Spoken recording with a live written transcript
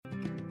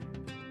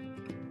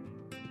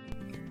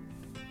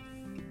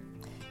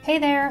Hey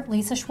there,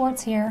 Lisa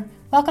Schwartz here.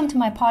 Welcome to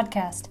my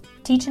podcast,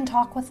 Teach and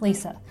Talk with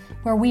Lisa,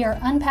 where we are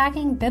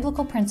unpacking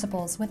biblical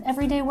principles with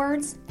everyday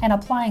words and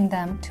applying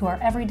them to our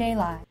everyday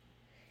lives.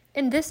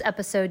 In this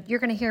episode, you're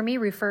going to hear me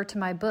refer to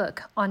my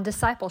book on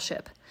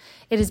discipleship.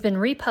 It has been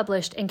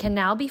republished and can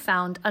now be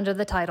found under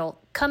the title,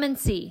 Come and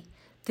See,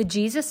 The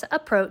Jesus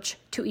Approach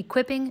to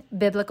Equipping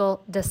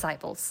Biblical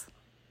Disciples.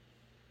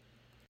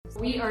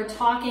 We are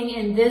talking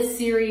in this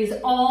series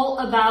all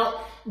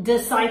about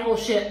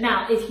discipleship.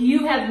 Now, if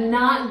you have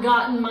not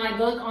gotten my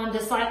book on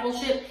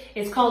discipleship,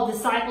 it's called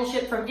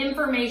Discipleship from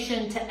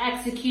Information to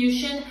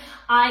Execution.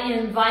 I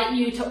invite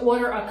you to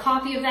order a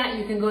copy of that.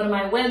 You can go to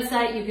my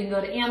website. You can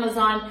go to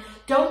Amazon.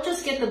 Don't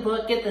just get the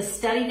book, get the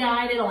study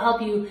guide. It'll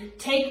help you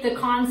take the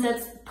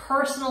concepts,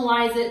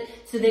 personalize it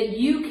so that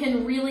you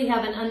can really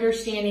have an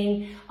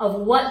understanding of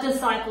what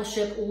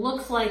discipleship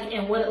looks like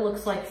and what it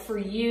looks like for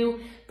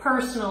you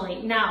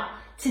personally. Now,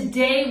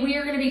 today we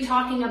are going to be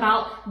talking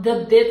about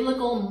the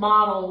biblical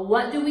model.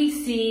 What do we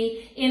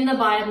see in the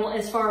Bible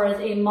as far as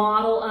a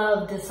model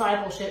of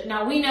discipleship?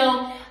 Now, we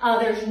know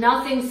there's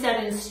nothing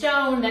set in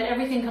stone, that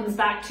everything comes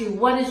back to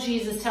what is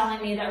Jesus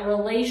telling me, that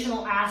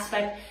relational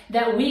aspect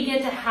that we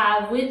get to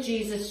have with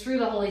Jesus through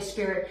the Holy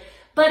Spirit.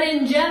 But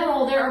in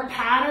general, there are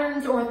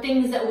patterns or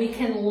things that we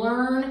can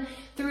learn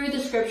through the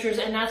scriptures,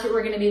 and that's what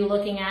we're going to be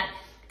looking at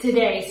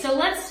today. So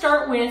let's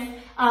start with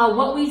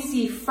what we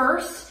see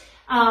first,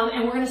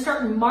 and we're going to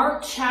start in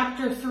Mark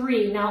chapter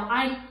 3. Now,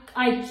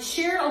 I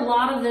shared a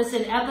lot of this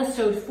in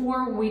episode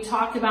 4. We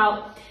talked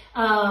about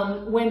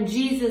when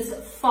Jesus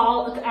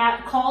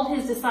called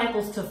his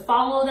disciples to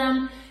follow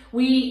them.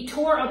 We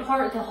tore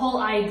apart the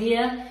whole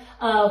idea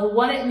of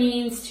what it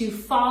means to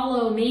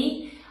follow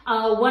me,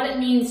 what it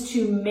means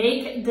to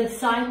make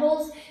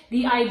disciples.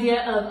 The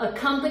idea of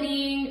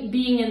accompanying,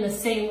 being in the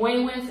same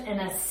way with,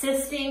 and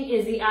assisting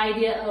is the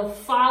idea of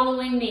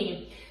following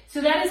me.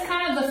 So that is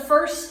kind of the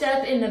first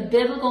step in the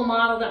biblical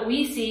model that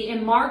we see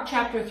in Mark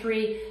chapter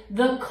 3,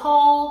 the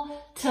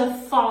call to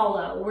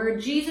follow, where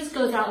Jesus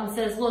goes out and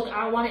says, look,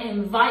 I want to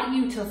invite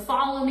you to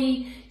follow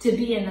me, to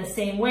be in the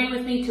same way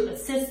with me, to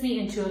assist me,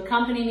 and to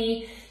accompany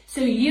me.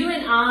 So you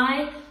and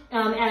I,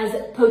 as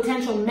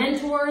potential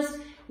mentors,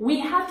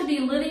 we have to be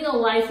living a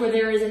life where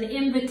there is an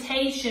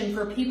invitation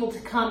for people to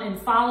come and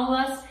follow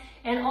us,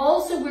 and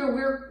also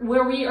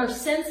where we are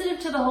sensitive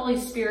to the Holy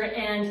Spirit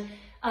and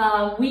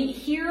we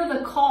hear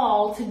the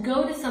call to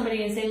go to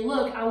somebody and say,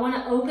 look, I want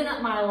to open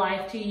up my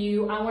life to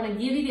you. I want to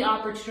give you the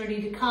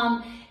opportunity to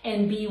come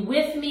and be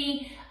with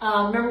me.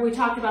 Remember, we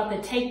talked about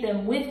the take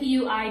them with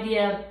you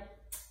idea,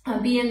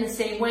 be in the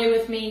same way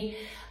with me.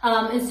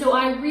 And so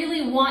I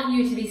really want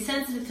you to be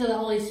sensitive to the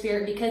Holy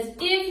Spirit, because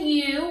if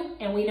you,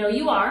 and we know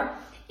you are,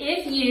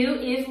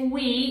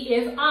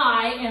 if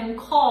I am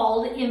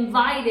called,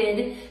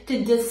 invited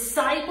to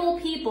disciple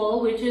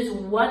people, which is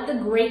what the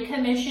Great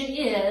Commission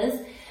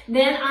is,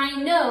 then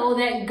I know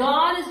that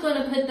God is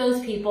going to put those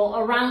people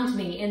around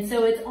me. And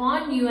so it's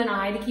on you and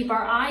I to keep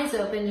our eyes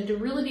open and to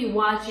really be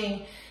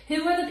watching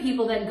who are the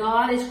people that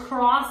God is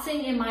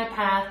crossing in my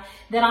path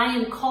that I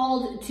am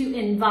called to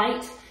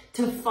invite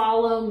to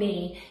follow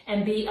me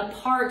and be a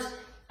part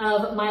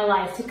of my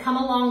life, to come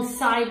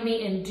alongside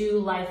me and do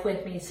life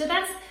with me. So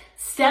that's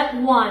step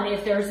one,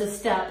 if there's a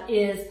step,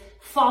 is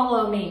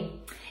follow me.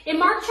 In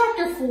Mark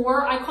chapter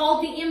 4, I call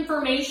it the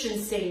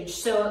information stage.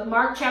 So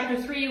Mark chapter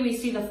 3, we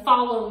see the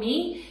follow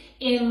me.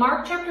 In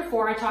Mark chapter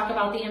 4, I talk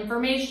about the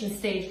information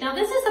stage. Now,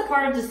 this is a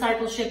part of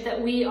discipleship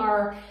that we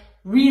are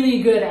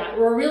really good at.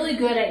 We're really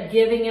good at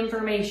giving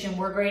information.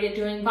 We're great at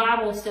doing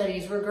Bible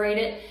studies. We're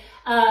great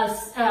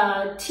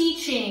at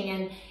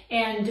teaching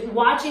and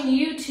watching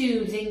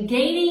YouTubes and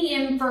gaining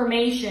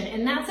information.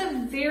 And that's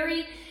a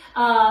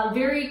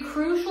very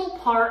crucial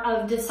part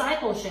of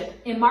discipleship.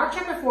 In Mark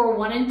chapter 4,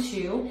 1 and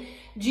 2,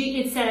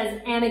 it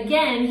says, and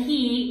again,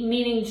 he,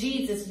 meaning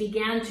Jesus,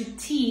 began to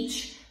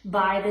teach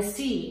by the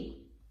sea.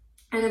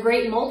 And a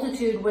great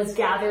multitude was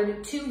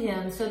gathered to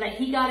him, so that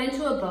he got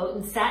into a boat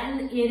and sat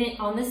in it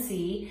on the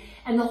sea,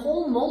 and the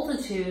whole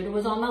multitude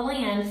was on the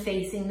land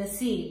facing the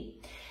sea.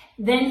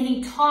 Then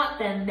he taught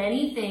them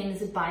many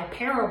things by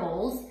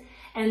parables,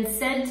 and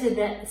said to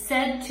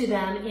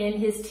them in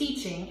his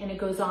teaching, and it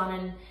goes on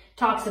and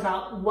talks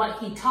about what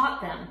he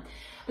taught them.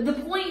 But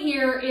the point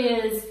here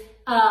is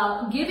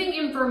giving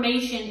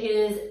information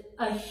is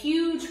a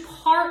huge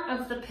part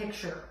of the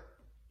picture.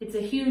 It's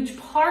a huge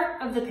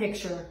part of the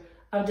picture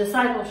of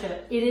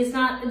discipleship. It is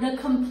not the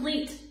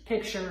complete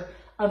picture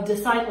of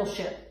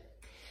discipleship.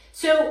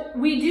 So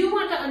we do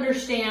want to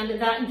understand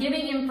that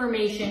giving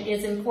information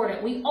is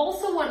important. We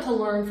also want to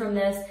learn from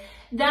this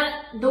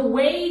that the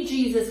way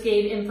Jesus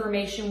gave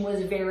information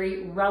was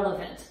very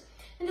relevant.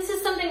 And this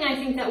is something I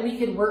think that we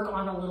could work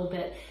on a little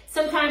bit.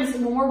 Sometimes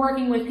when we're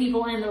working with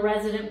people in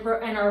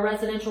our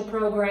residential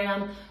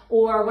program,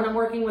 or when I'm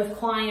working with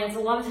clients, a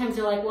lot of times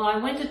they're like, well, I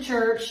went to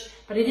church,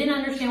 but I didn't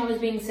understand what was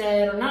being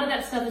said, or none of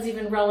that stuff is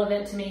even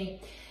relevant to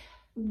me.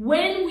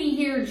 When we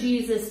hear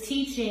Jesus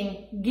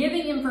teaching,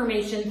 giving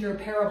information through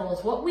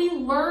parables, what we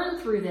learn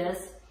through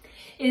this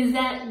is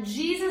that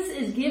Jesus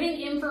is giving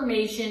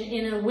information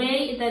in a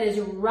way that is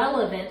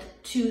relevant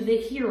to the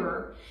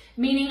hearer.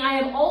 Meaning, I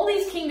have all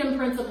these kingdom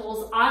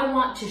principles I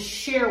want to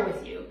share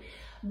with you,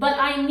 but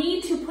I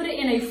need to put it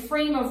in a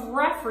frame of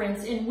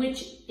reference in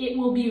which it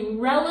will be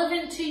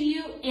relevant to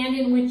you and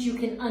in which you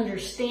can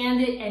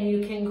understand it and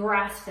you can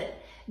grasp it.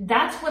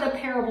 That's what a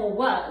parable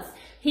was.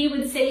 He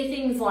would say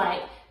things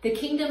like, the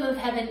kingdom of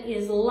heaven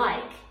is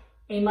like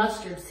a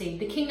mustard seed.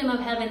 The kingdom of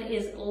heaven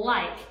is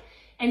like.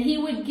 And he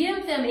would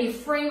give them a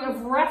frame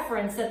of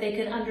reference that they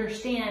could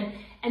understand,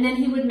 and then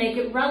he would make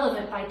it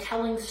relevant by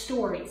telling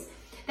stories.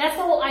 That's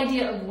the whole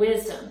idea of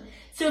wisdom.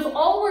 So if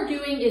all we're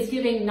doing is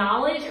giving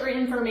knowledge or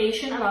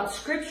information about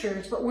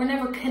scriptures, but we're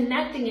never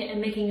connecting it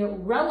and making it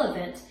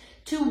relevant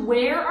to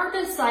where our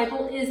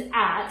disciple is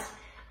at,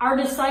 our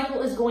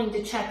disciple is going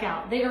to check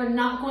out. They are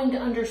not going to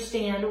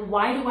understand,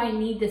 why do I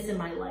need this in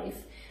my life?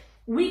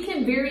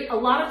 A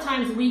lot of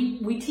times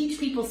we teach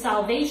people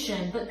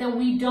salvation, but then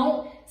we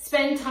don't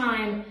spend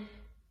time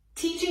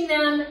teaching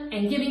them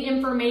and giving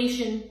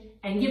information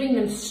and giving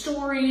them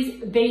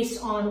stories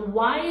based on,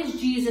 why is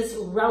Jesus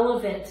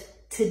relevant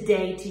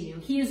today to you?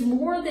 He is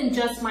more than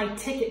just my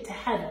ticket to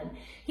heaven.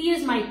 He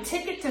is my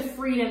ticket to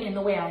freedom in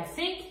the way I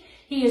think.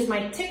 He is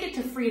my ticket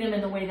to freedom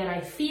in the way that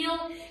I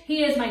feel.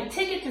 He is my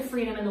ticket to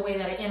freedom in the way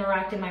that I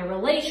interact in my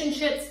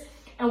relationships.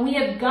 And we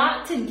have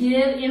got to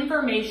give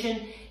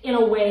information in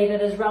a way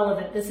that is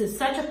relevant. This is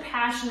such a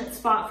passionate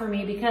spot for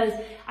me because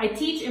I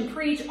teach and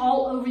preach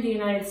all over the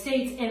United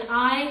States, and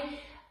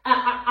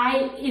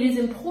it is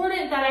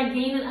important that I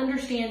gain an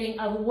understanding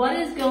of what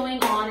is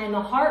going on in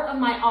the heart of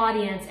my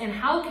audience and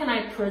how can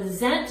I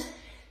present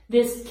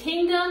this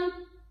kingdom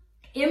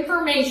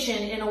information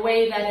in a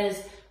way that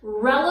is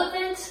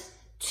relevant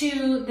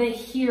to the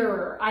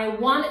hearer. I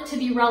want it to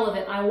be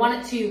relevant. I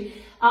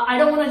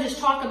don't want to just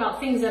talk about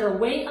things that are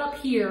way up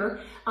here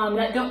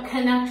that don't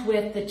connect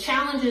with the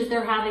challenges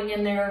they're having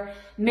in their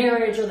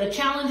marriage, or the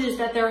challenges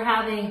that they're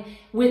having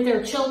with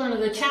their children, or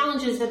the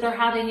challenges that they're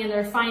having in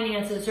their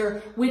finances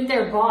or with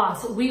their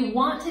boss. We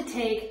want to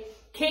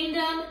take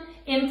kingdom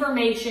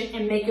information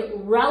and make it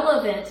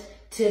relevant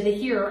to the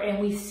hearer, and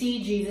we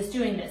see Jesus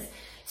doing this.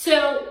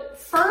 So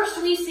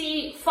first we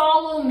see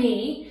follow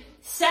me.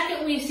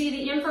 Second, we see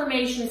the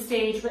information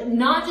stage, but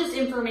not just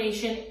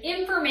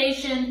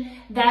information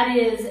that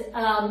is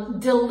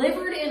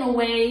delivered in a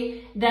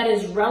way that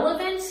is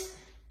relevant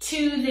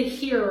to the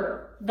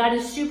hearer. That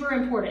is super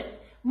important.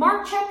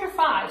 Mark chapter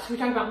 5. So we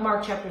talked about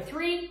Mark chapter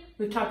 3.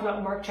 We've talked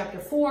about Mark chapter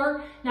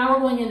 4. Now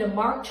we're going into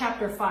Mark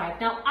chapter 5.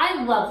 Now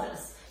I love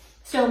this.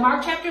 So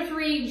Mark chapter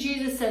 3,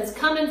 Jesus says,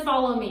 come and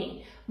follow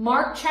me.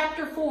 Mark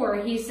chapter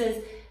 4, he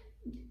says,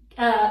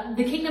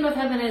 the kingdom of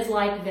heaven is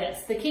like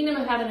this. The kingdom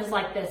of heaven is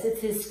like this.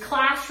 It's his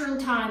classroom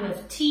time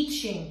of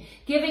teaching,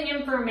 giving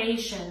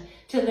information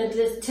to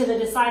the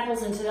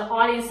disciples and to the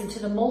audience and to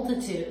the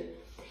multitude.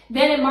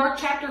 Then in Mark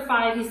chapter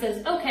 5, he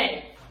says,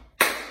 okay,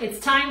 it's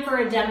time for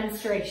a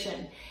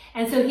demonstration.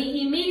 And so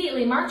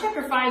Mark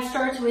chapter 5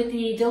 starts with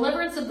the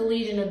deliverance of the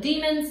legion of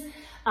demons.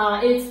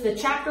 It's the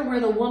chapter where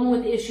the woman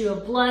with the issue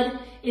of blood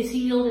is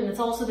healed, and it's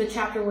also the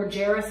chapter where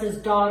Jairus'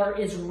 daughter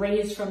is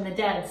raised from the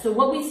dead. So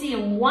what we see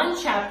in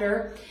one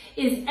chapter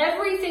is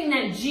everything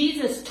that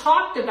Jesus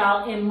talked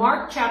about in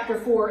Mark chapter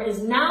 4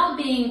 is now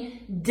being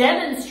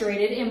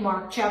demonstrated in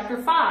Mark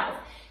chapter 5.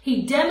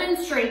 He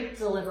demonstrates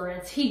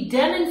deliverance. He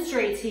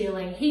demonstrates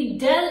healing. He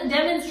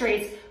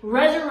demonstrates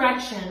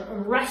resurrection,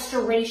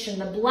 restoration,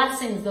 the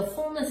blessings, the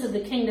fullness of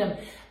the kingdom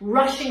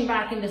rushing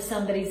back into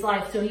somebody's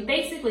life. So he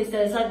basically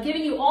says, I've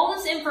given you all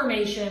this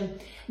information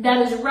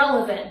that is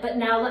relevant, but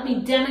now let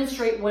me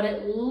demonstrate what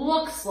it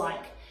looks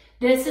like.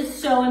 This is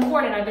so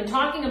important. I've been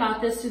talking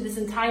about this through this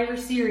entire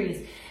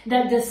series,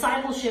 that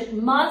discipleship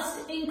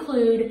must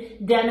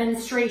include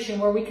demonstration,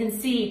 where we can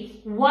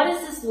see, what does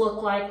this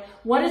look like?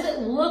 What does it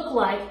look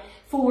like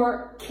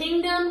for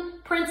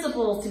kingdom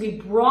principles to be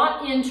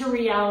brought into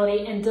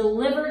reality and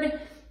delivered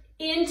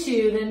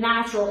into the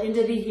natural,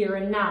 into the here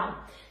and now?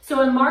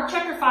 So in Mark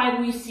chapter 5,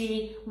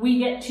 we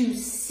get to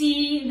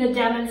see the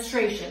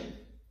demonstration.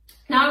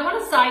 Now I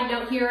want a side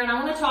note here, and I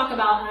want to talk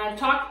about, and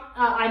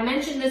I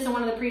mentioned this in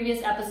one of the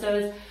previous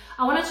episodes,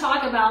 I want to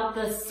talk about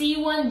the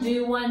see one,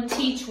 do one,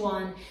 teach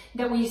one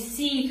that we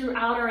see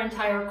throughout our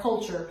entire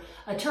culture.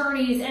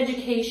 Attorneys,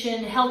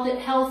 education, the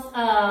health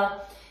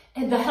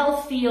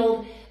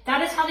field.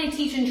 That is how they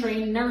teach and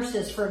train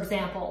nurses, for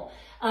example.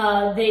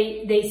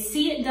 They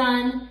see it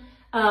done,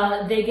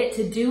 they get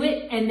to do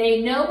it, and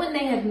they know when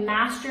they have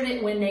mastered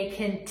it, when they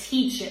can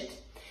teach it.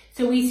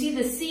 So we see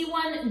the see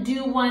one,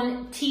 do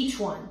one, teach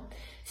one.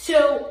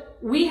 So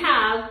we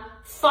have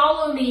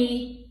follow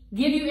me,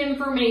 give you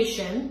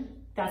information.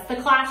 That's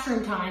the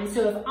classroom time.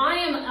 So if I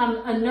am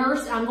a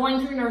nurse, I'm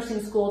going through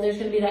nursing school, there's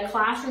going to be that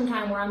classroom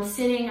time where I'm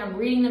sitting, I'm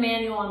reading the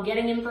manual, I'm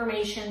getting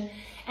information,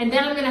 and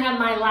then I'm going to have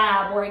my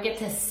lab where I get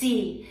to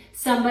see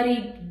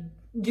somebody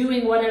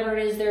doing whatever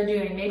it is they're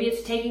doing. Maybe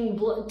it's taking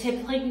blood,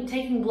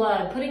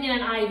 putting in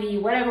an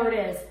IV, whatever it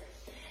is.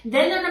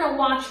 Then they're going to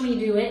watch me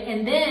do it,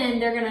 and then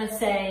they're going to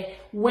say,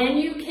 when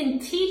you can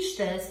teach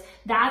this,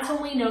 that's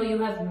when we know you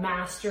have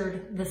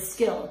mastered the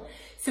skill.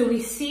 So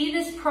we see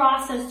this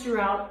process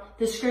throughout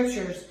the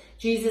scriptures.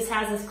 Jesus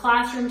has his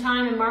classroom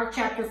time in Mark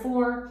chapter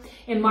 4.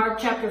 In Mark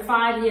chapter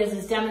 5, he has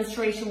his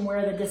demonstration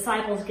where the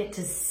disciples get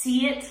to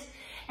see it.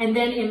 And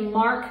then in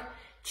Mark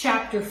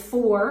chapter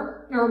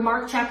 4, or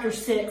Mark chapter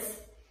 6,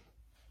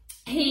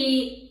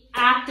 he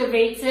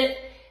activates it.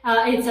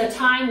 It's a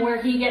time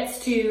where he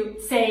gets to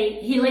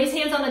say, he lays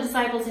hands on the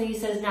disciples and he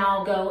says,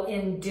 now go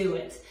and do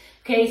it.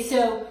 Okay,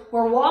 so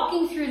we're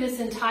walking through this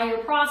entire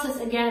process.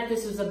 Again, if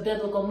this was a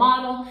biblical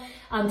model,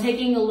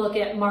 taking a look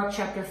at Mark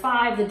chapter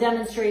 5, the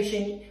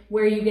demonstration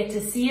where you get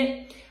to see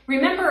it.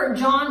 Remember,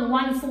 John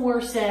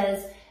 1:4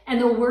 says, and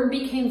the Word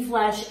became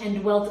flesh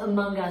and dwelt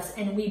among us,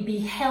 and we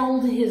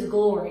beheld his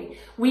glory.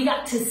 We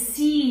got to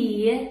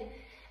see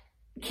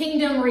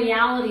kingdom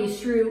realities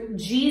through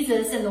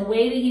Jesus and the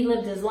way that he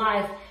lived his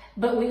life,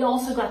 but we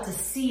also got to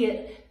see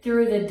it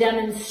through the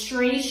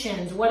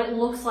demonstrations, what it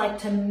looks like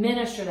to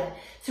minister that.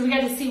 So we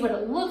got to see what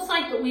it looks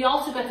like, but we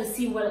also got to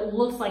see what it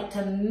looks like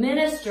to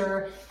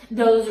minister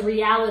those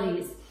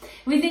realities.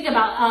 We think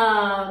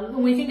about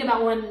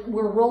when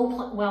we're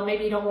well,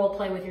 maybe you don't role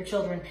play with your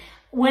children.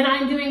 When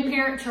I'm doing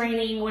parent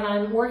training, when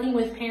I'm working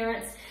with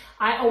parents,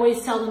 I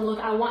always tell them, look,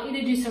 I want you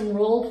to do some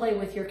role play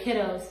with your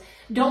kiddos.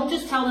 Don't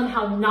just tell them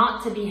how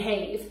not to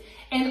behave.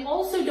 And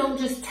also don't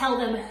just tell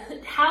them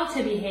how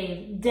to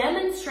behave.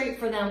 Demonstrate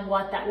for them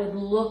what that would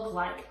look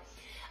like.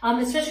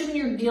 Especially when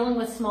you're dealing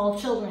with small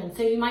children.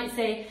 So you might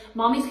say,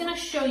 Mommy's going to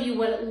show you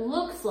what it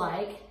looks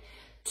like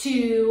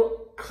to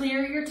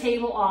clear your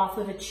table off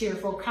with a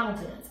cheerful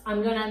countenance.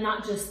 I'm going to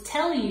not just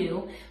tell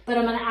you, but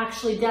I'm going to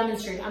actually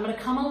demonstrate. I'm going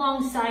to come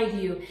alongside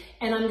you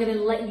and I'm going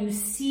to let you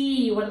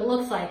see what it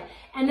looks like.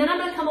 And then I'm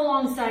going to come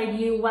alongside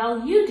you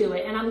while you do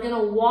it. And I'm going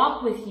to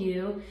walk with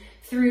you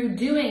through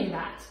doing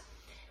that.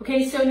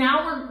 Okay, so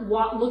now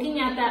we're looking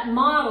at that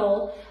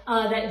model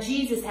that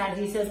Jesus had.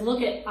 He says,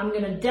 look, I'm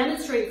going to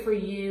demonstrate for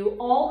you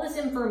all this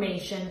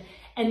information,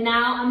 and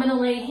now I'm going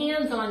to lay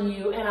hands on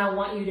you, and I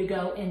want you to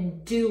go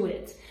and do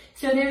it.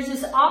 So there's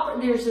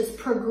this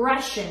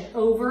progression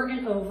over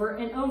and over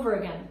and over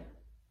again.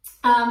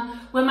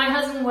 When my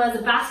husband was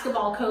a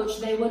basketball coach,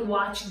 they would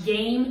watch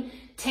game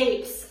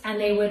tapes, and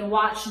they would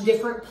watch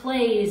different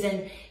plays,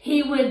 and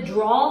he would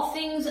draw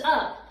things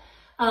up.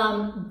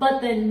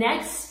 But the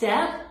next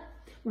step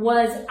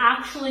was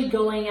actually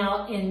going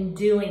out and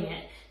doing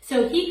it.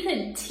 So he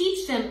could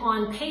teach them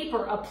on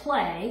paper a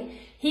play.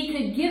 He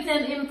could give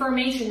them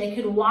information. They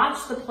could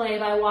watch the play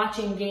by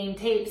watching game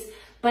tapes.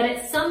 But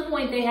at some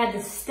point they had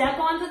to step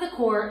onto the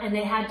court and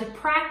they had to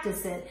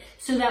practice it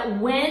so that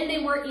when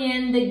they were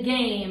in the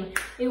game,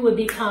 it would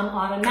become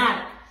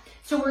automatic.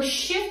 So we're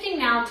shifting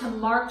now to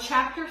Mark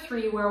chapter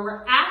 3, where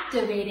we're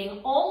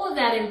activating all of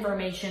that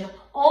information,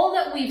 all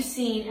that we've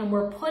seen, and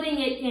we're putting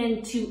it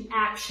into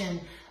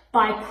action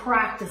by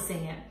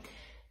practicing it.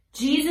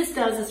 Jesus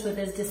does this with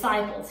his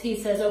disciples. He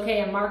says,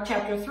 okay, in Mark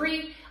chapter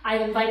 3, I've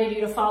invited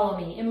you to follow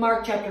me. In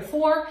Mark chapter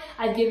 4,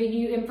 I've given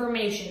you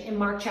information. In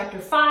Mark chapter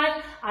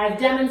 5, I've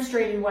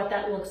demonstrated what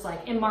that looks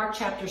like. In Mark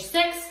chapter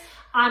 6,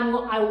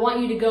 I want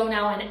you to go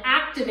now and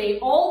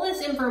activate all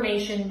this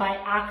information by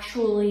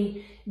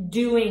actually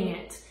doing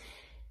it.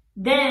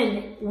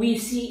 Then we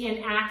see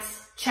in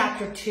Acts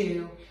chapter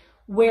 2,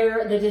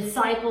 where the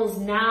disciples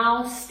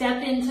now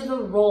step into the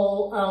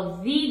role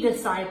of the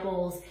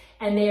disciples,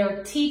 and they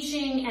are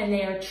teaching and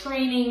they are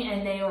training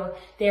and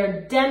they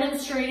are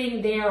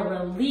demonstrating, they are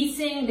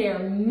releasing, they are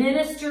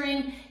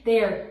ministering, they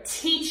are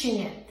teaching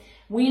it.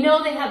 We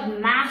know they have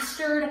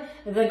mastered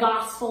the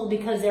gospel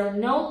because they're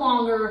no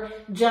longer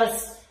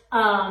just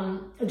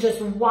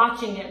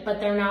watching it, but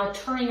they're now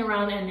turning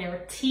around and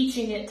they're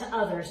teaching it to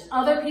others.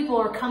 Other people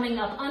are coming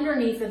up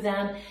underneath of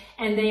them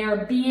and they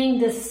are being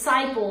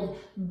discipled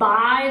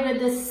by the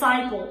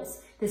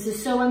disciples. This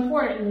is so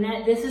important,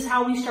 and this is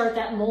how we start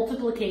that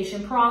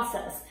multiplication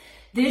process.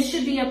 This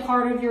should be a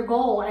part of your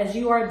goal as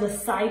you are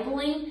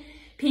discipling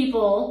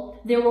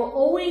people. There will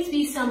always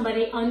be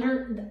somebody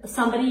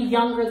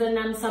younger than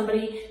them,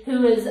 somebody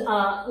who is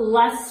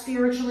less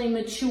spiritually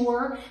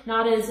mature,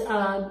 not as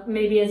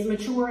maybe as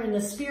mature in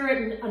the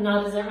spirit,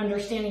 not as their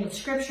understanding of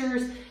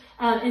scriptures.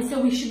 And so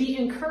we should be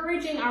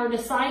encouraging our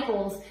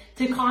disciples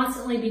to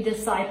constantly be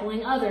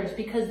discipling others,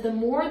 because the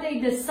more they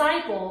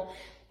disciple,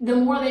 the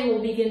more they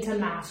will begin to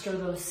master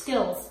those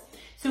skills.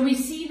 So we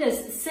see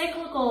this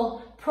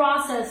cyclical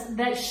process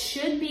that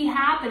should be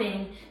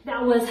happening,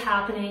 that was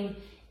happening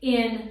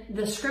in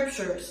the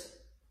scriptures.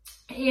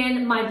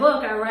 In my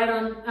book, I read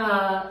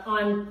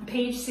on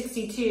page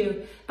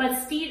 62,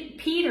 but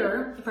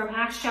Peter, from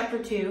Acts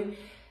chapter 2,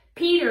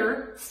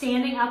 Peter,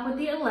 standing up with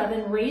the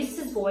 11, raised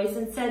his voice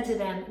and said to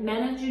them,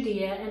 "Men of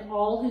Judea and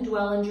all who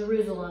dwell in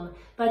Jerusalem,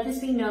 let this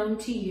be known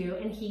to you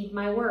and heed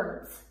my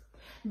words."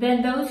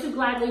 Then those who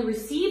gladly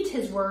received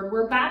his word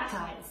were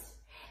baptized.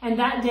 And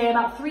that day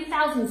about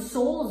 3,000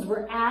 souls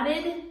were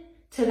added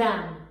to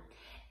them.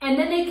 And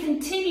then they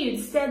continued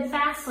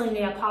steadfastly in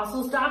the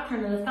apostles'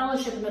 doctrine and the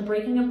fellowship and the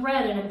breaking of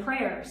bread and in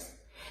prayers.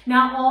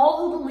 Now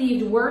all who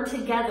believed were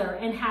together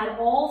and had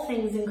all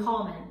things in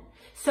common.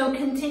 So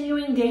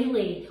continuing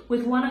daily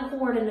with one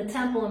accord in the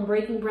temple and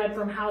breaking bread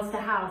from house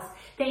to house,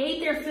 they ate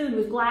their food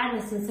with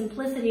gladness and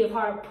simplicity of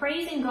heart,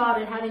 praising God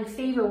and having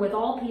favor with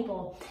all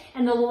people.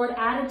 And the Lord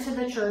added to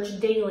the church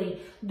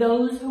daily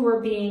those who were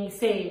being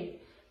saved.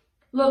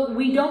 Look,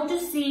 we don't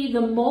just see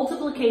the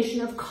multiplication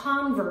of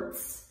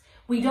converts.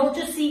 We don't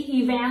just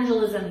see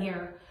evangelism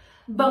here.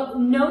 But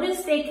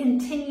notice they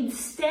continued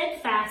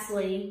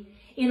steadfastly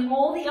in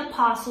all the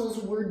apostles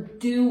were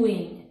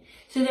doing.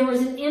 So there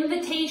was an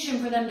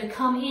invitation for them to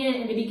come in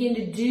and to begin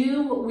to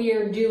do what we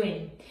are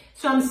doing.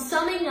 So I'm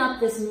summing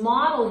up this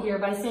model here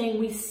by saying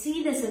we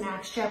see this in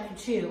Acts chapter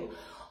 2.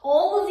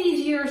 All of these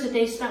years that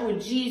they spent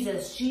with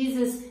Jesus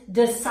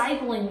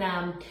discipling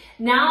them,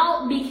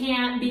 now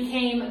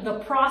became the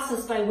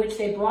process by which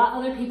they brought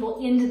other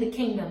people into the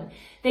kingdom.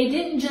 They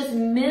didn't just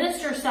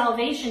minister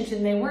salvation to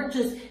them. They weren't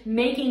just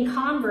making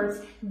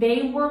converts.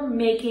 They were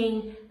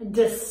making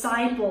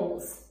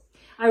disciples.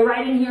 I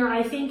write in here,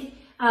 I think,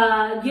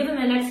 given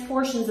the next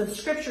portions of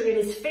scripture, it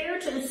is fair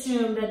to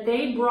assume that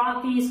they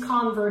brought these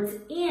converts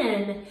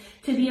in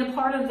to be a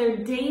part of their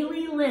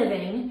daily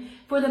living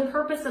for the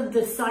purpose of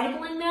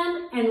discipling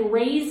them and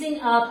raising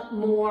up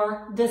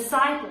more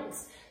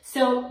disciples.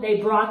 So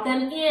they brought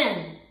them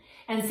in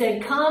and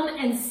said, come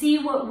and see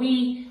what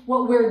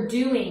we're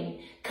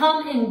doing.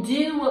 Come and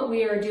do what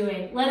we are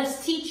doing. Let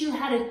us teach you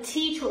how to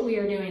teach what we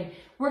are doing.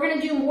 We're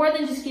going to do more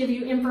than just give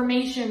you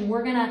information.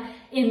 We're going to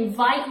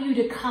invite you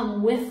to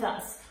come with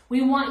us. We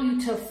want you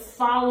to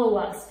follow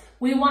us.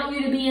 We want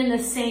you to be in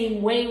the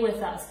same way with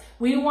us.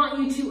 We want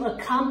you to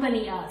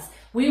accompany us.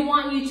 We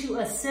want you to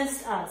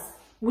assist us.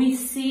 We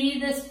see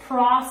this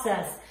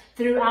process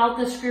throughout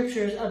the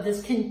scriptures of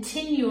this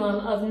continuum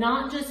of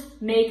not just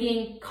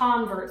making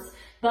converts,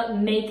 but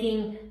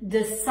making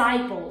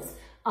disciples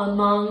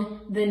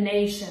among the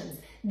nations.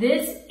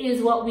 This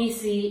is what we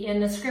see in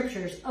the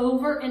scriptures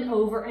over and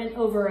over and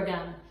over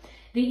again.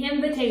 The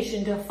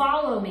invitation to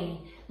follow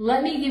me.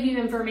 Let me give you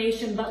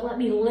information, but let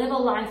me live a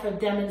life of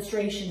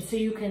demonstration so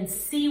you can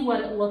see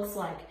what it looks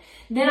like.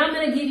 Then I'm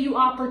going to give you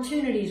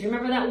opportunities.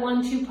 Remember that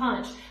 1-2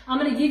 punch. I'm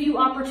going to give you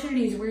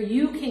opportunities where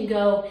you can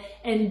go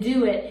and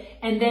do it.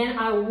 And then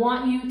I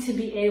want you to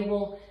be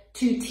able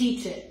to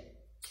teach it.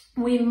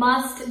 We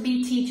must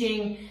be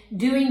teaching,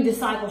 doing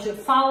discipleship,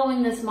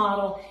 following this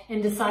model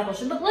in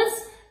discipleship. But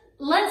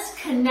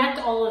let's connect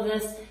all of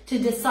this to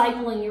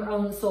discipling your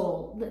own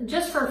soul.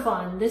 Just for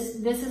fun, this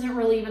isn't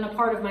really even a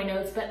part of my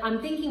notes, but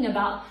I'm thinking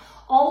about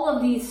all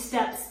of these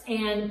steps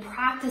and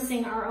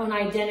practicing our own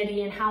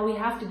identity and how we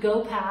have to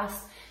go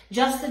past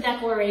just the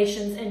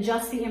declarations and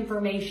just the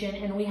information,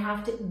 and we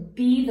have to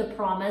be the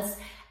promise,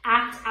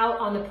 act out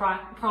on the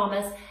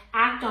promise,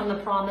 act on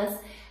the promise.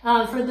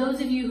 For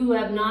those of you who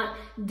have not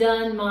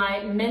done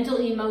my mental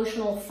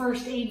emotional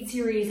first aid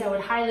series, I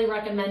would highly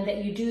recommend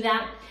that you do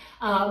that.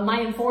 My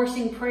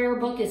Enforcing Prayer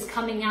book is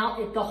coming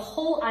out. The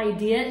whole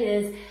idea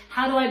is,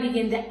 how do I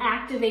begin to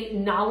activate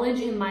knowledge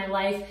in my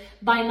life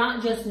by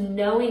not just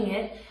knowing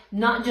it,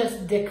 not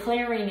just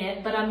declaring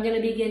it, but I'm going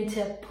to begin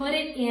to put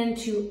it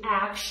into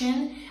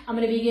action. I'm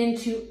going to begin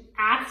to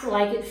act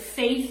like it,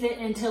 faith it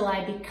until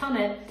I become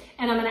it,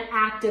 and I'm going to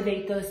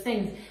activate those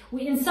things.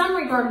 In some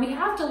regard, we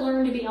have to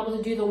learn to be able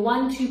to do the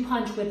 1-2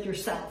 punch with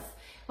yourself.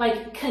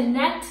 Like,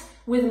 connect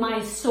with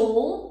my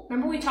soul.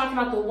 Remember we talked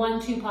about the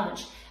 1-2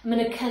 punch. I'm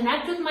going to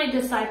connect with my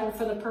disciple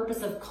for the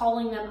purpose of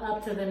calling them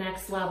up to the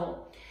next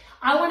level.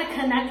 I want to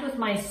connect with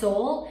my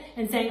soul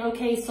and saying,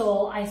 okay,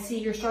 soul, I see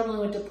you're struggling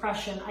with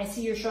depression. I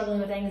see you're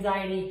struggling with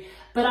anxiety,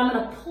 but I'm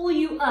going to pull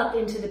you up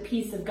into the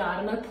peace of God.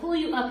 I'm going to pull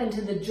you up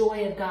into the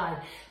joy of God.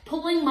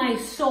 Pulling my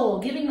soul,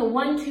 giving the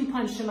 1-2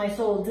 punch to my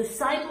soul,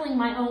 discipling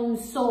my own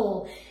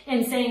soul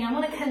and saying, I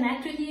want to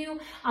connect with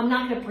you. I'm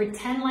not going to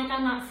pretend like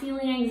I'm not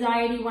feeling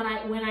anxiety when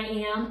I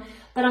am,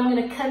 but I'm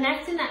going to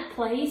connect in that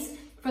place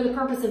for the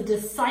purpose of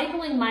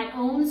discipling my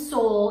own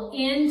soul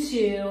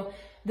into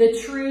the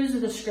truths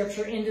of the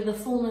scripture, into the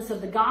fullness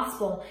of the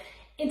gospel,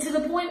 and to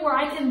the point where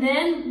I can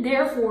then,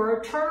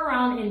 therefore, turn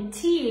around and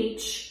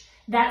teach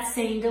that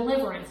same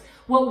deliverance.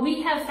 What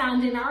we have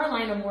found in our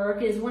line of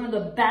work is one of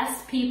the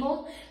best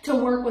people to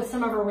work with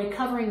some of our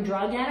recovering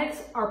drug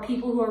addicts are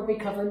people who are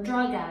recovered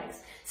drug addicts.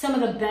 Some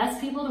of the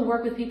best people to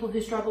work with people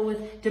who struggle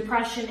with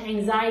depression,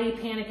 anxiety,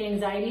 panic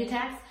anxiety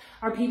attacks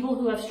are people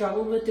who have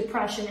struggled with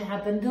depression and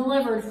have been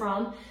delivered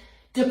from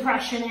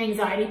depression,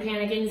 anxiety,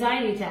 panic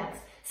anxiety attacks.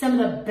 Some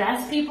of the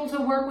best people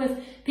to work with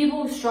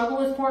people who struggle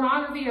with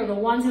pornography are the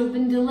ones who have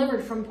been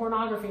delivered from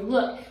pornography.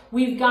 Look,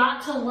 we've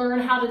got to learn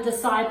how to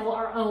disciple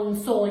our own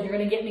soul. You're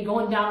going to get me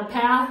going down a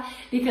path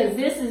because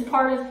this is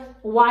part of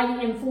why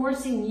the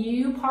enforcing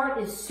you part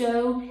is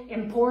so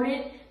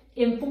important.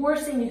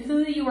 Enforcing who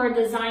you are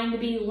designed to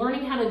be,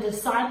 learning how to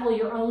disciple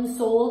your own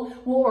soul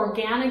will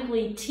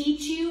organically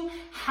teach you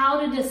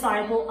how to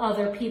disciple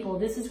other people.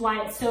 This is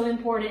why it's so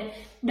important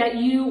that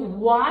you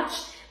watch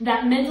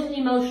that mental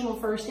emotional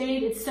first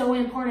aid. It's so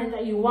important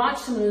that you watch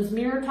some of those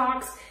mirror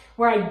talks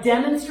where I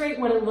demonstrate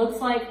what it looks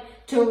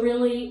like to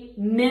really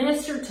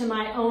minister to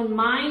my own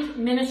mind,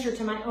 minister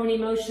to my own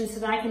emotions so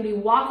that I can be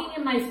walking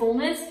in my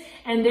fullness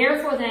and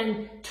therefore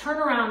then turn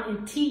around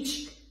and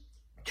teach,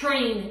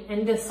 train,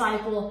 and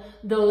disciple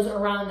those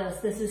around us.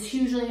 This is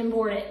hugely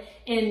important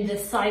in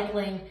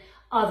discipling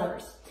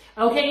others.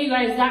 Okay, you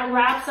guys, that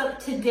wraps up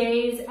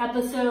today's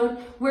episode.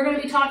 We're going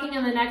to be talking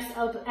in the next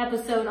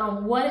episode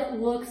on what it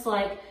looks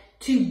like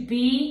to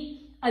be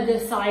a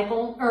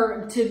disciple,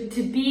 or to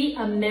be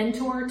a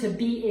mentor, to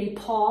be a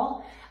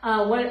Paul,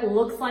 what it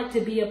looks like to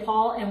be a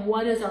Paul, and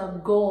what is our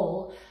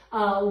goal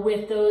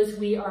with those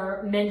we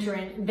are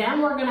mentoring.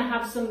 Then we're going to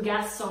have some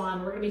guests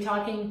on. We're going to be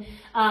talking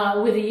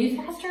with a youth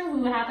pastor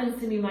who happens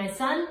to be my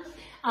son,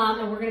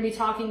 and we're going to be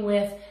talking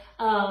with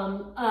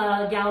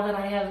a gal that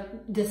I have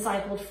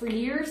discipled for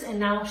years, and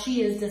now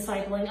she is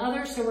discipling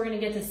others. So we're going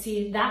to get to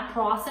see that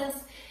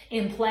process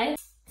in play.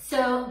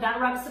 So that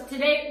wraps up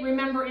today.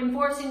 Remember,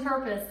 enforcing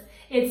purpose,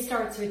 it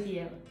starts with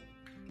you.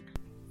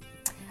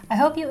 I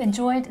hope you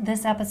enjoyed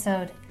this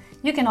episode.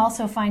 You can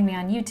also find me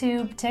on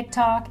YouTube,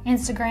 TikTok,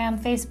 Instagram,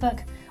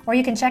 Facebook, or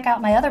you can check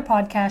out my other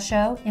podcast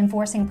show,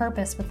 Enforcing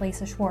Purpose with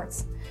Lisa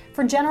Schwartz.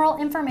 For general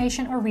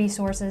information or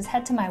resources,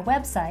 head to my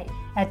website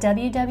at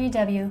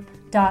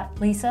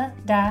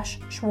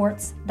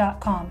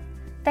www.lisa-schwartz.com.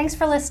 Thanks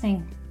for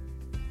listening.